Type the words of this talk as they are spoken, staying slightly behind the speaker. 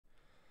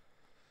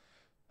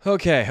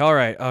Okay, all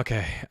right,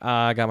 okay.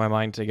 I got my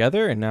mind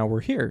together, and now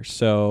we're here.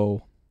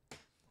 So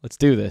let's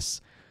do this.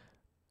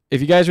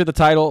 If you guys read the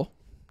title,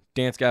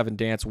 Dance Gavin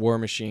Dance War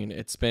Machine,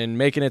 it's been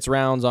making its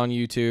rounds on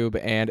YouTube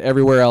and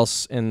everywhere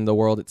else in the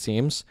world, it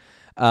seems.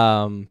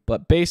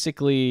 But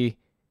basically,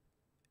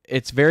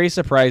 it's very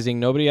surprising.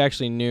 Nobody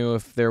actually knew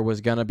if there was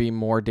going to be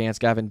more Dance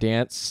Gavin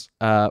Dance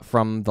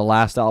from the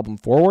last album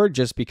forward,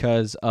 just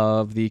because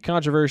of the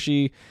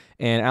controversy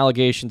and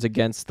allegations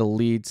against the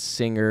lead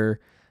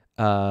singer.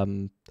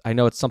 I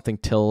know it's something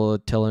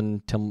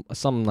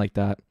something like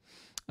that.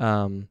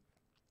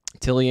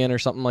 Tillian or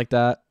something like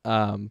that.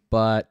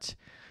 But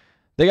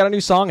they got a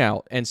new song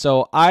out. And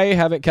so I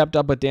haven't kept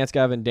up with Dance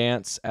Gavin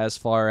Dance as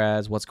far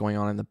as what's going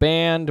on in the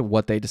band,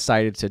 what they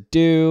decided to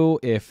do,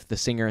 if the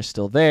singer is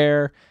still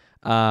there.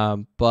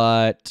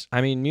 But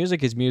I mean,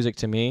 music is music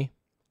to me.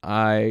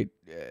 To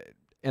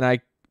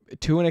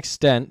an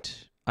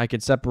extent, I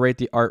could separate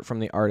the art from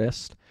the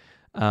artist.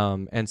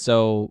 And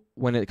so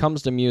when it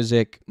comes to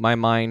music, my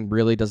mind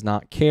really does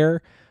not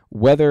care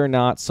whether or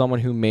not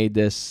someone who made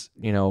this,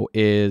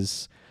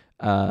 is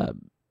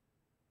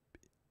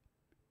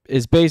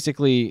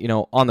basically,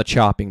 on the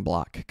chopping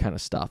block kind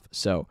of stuff.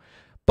 So,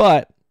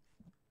 but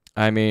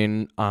I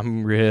mean,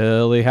 I'm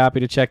really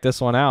happy to check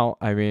this one out.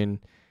 I mean,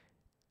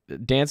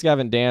 Dance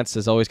Gavin Dance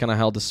has always kind of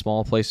held a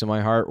small place in my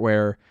heart,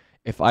 where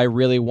if I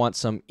really want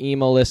some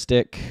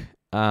emo-listic,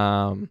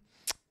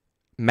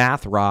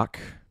 math rock,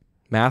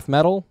 math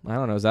metal, I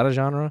don't know, is that a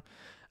genre?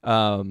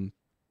 Then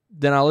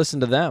I'll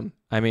listen to them.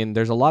 I mean,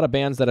 there's a lot of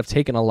bands that have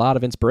taken a lot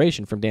of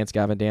inspiration from Dance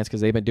Gavin Dance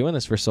because they've been doing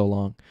this for so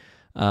long.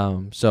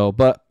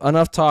 But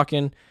enough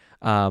talking.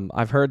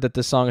 I've heard that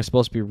this song is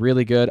supposed to be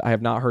really good. I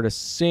have not heard a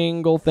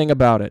single thing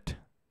about it.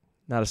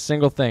 Not a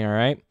single thing, all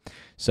right?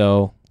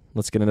 So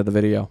let's get into the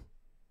video.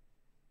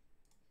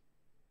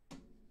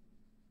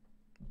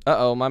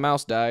 Uh-oh, my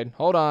mouse died.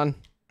 Hold on.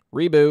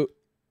 Reboot.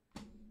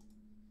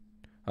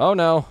 Oh,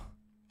 no.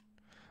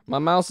 My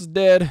mouse is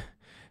dead.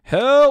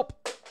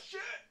 Help!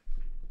 Shit!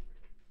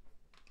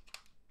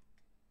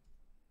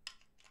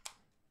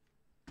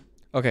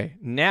 Okay,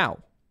 now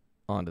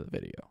on to the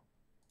video.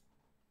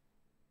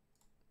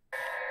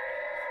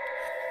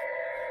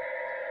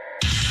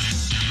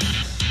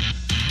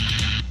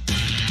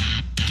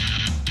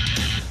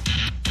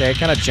 Okay,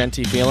 kind of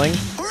genty feeling.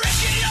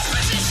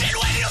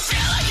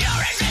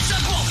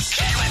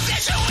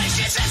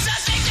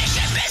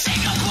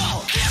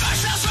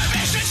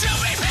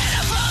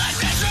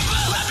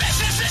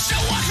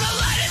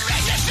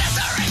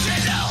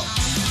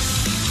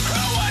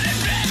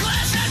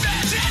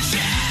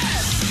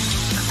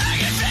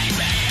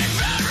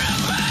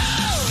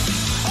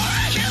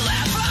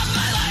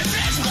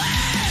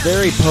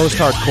 Very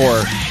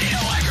post-hardcore.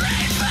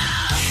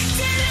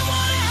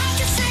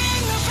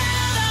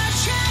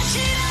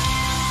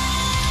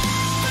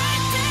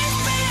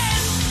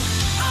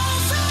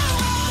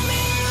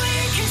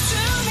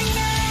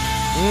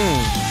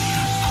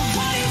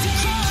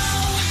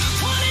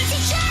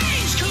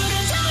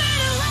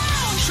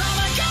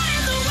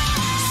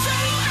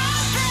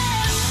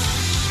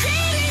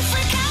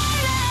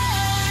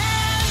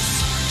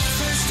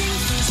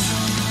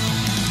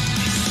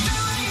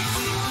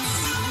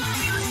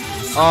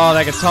 Oh,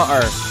 that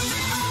guitar.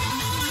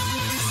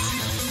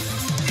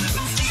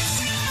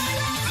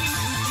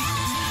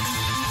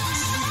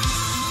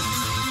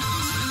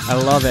 I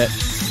love it.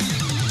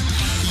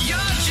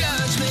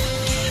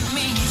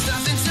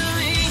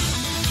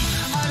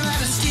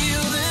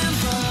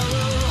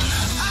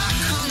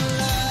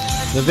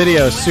 The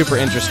video is super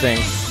interesting.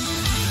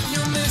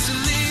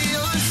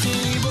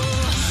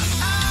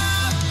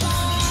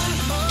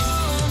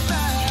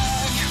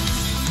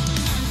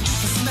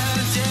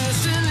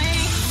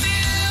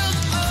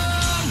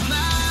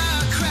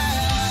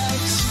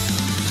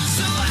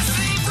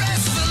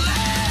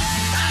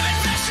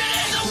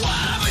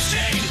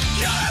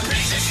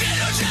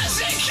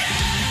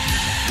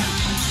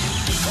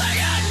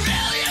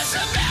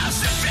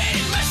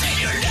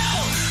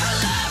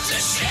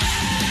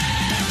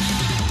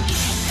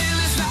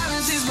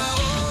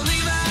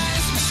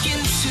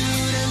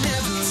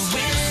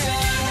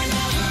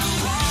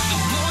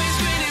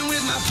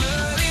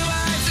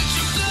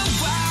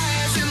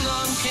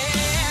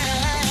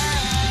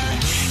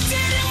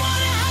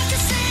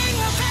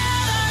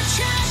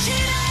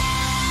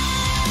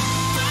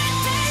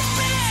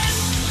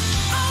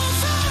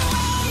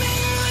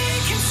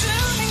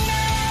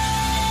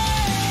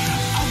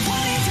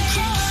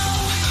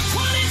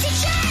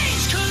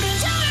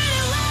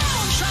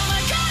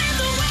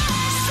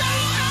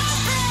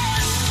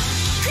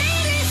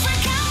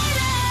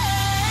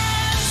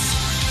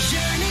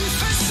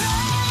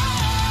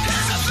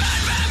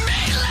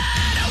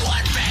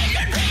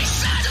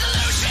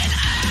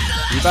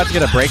 You about to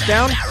get a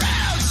breakdown?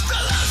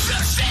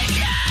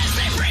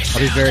 I'll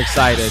be very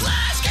excited.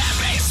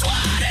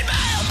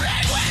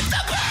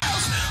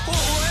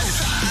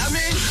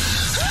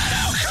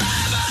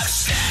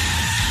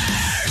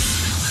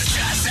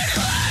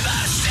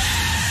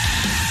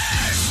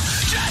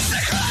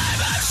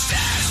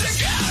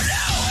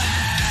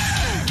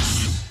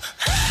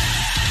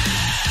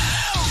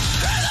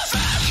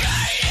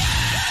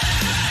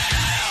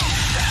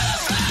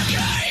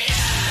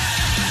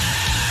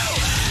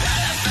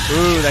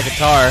 Ooh, that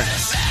guitar.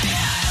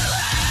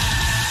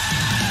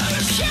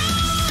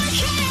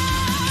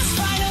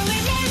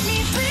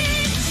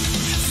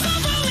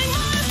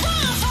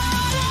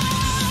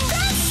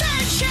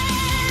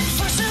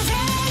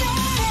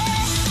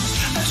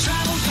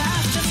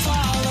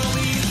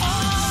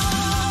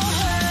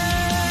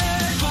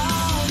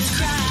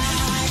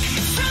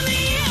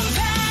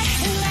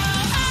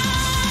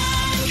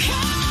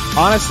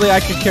 Honestly, I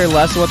could care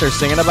less what they're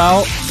singing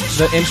about.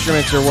 The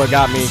instruments are what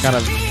got me kind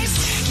of,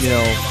 you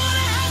know,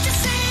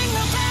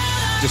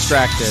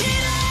 distracted.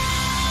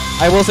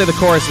 I will say the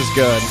chorus is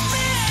good.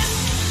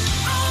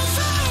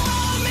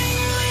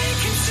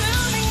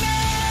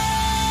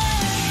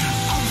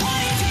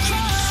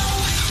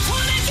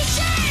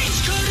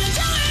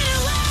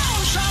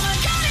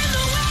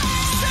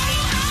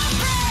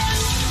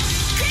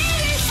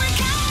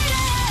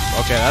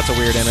 Okay, that's a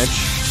weird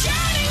image.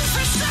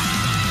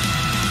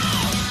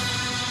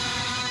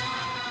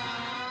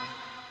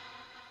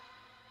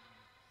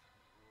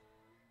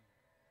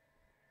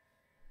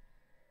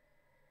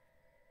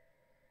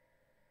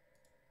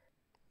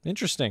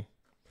 Interesting.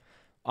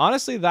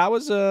 Honestly, that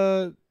was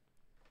a...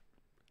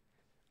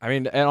 I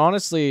mean, and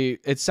honestly,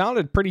 it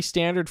sounded pretty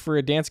standard for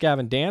a Dance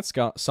Gavin Dance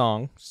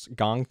song.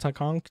 Gong ta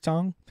gong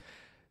tong.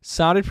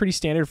 Sounded pretty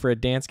standard for a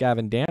Dance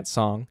Gavin Dance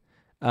song.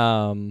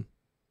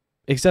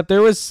 Except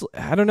there was,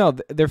 I don't know,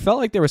 there felt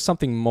like there was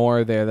something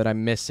more there that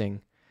I'm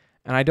missing.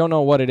 And I don't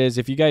know what it is.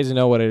 If you guys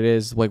know what it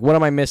is, like, what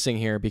am I missing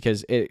here?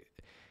 Because it,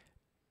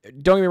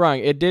 don't get me wrong,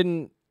 it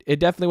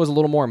definitely was a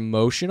little more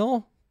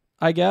emotional,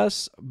 I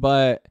guess,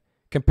 but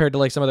compared to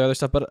like some of their other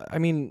stuff. But I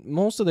mean,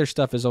 most of their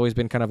stuff has always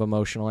been kind of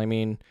emotional. I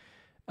mean,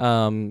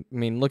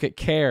 look at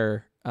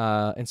Care,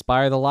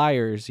 Inspire the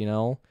Liars, you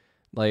know,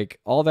 like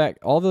all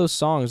those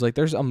songs, like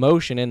there's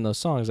emotion in those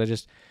songs.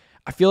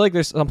 I feel like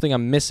there's something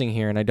I'm missing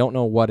here and I don't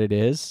know what it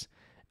is.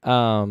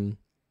 But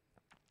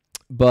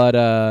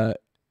I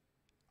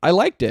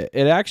liked it.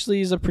 It actually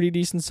is a pretty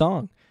decent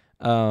song.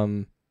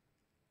 And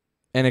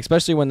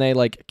especially when they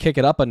like kick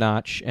it up a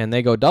notch and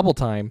they go double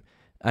time.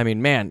 I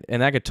mean, man,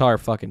 and that guitar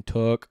fucking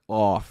took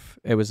off.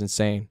 It was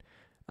insane.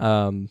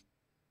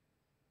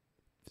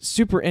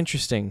 Super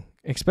interesting,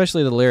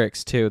 especially the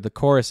lyrics too. The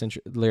chorus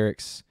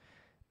lyrics.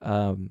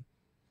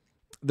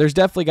 There's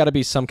definitely got to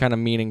be some kind of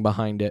meaning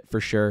behind it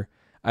for sure.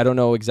 I don't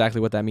know exactly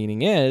what that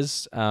meaning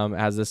is,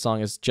 as this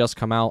song has just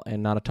come out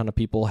and not a ton of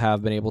people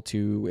have been able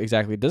to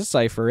exactly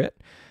decipher it.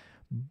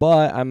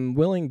 But I'm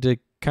willing to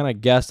kind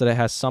of guess that it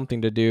has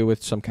something to do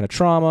with some kind of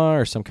trauma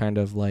or some kind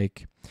of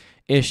like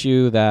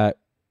issue that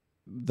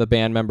the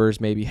band members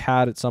maybe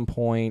had at some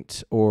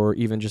point, or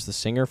even just the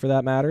singer for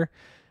that matter.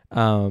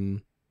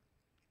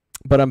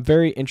 But I'm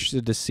very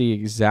interested to see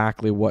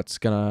exactly what's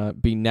going to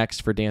be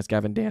next for Dance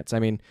Gavin Dance. I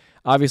mean,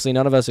 obviously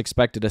none of us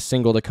expected a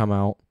single to come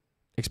out,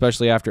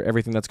 especially after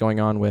everything that's going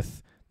on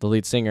with the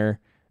lead singer,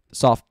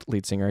 soft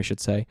lead singer, I should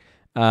say.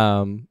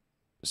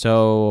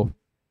 So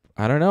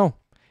I don't know.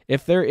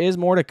 If there is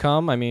more to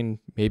come, I mean,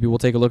 maybe we'll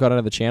take a look out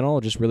of the channel.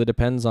 It just really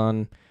depends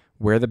on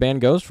where the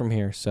band goes from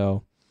here.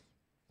 So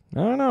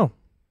I don't know.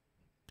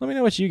 Let me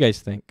know what you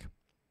guys think.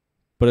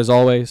 But as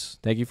always,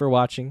 thank you for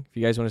watching. If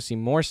you guys want to see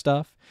more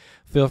stuff,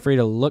 feel free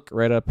to look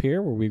right up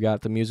here where we've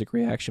got the music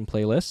reaction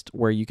playlist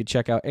where you could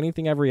check out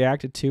anything I've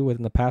reacted to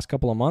within the past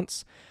couple of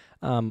months,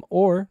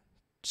 or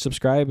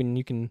subscribe and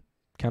you can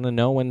kind of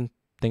know when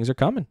things are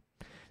coming.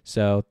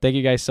 So thank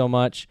you guys so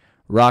much.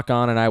 Rock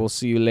on, and I will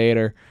see you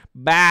later.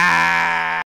 Bye.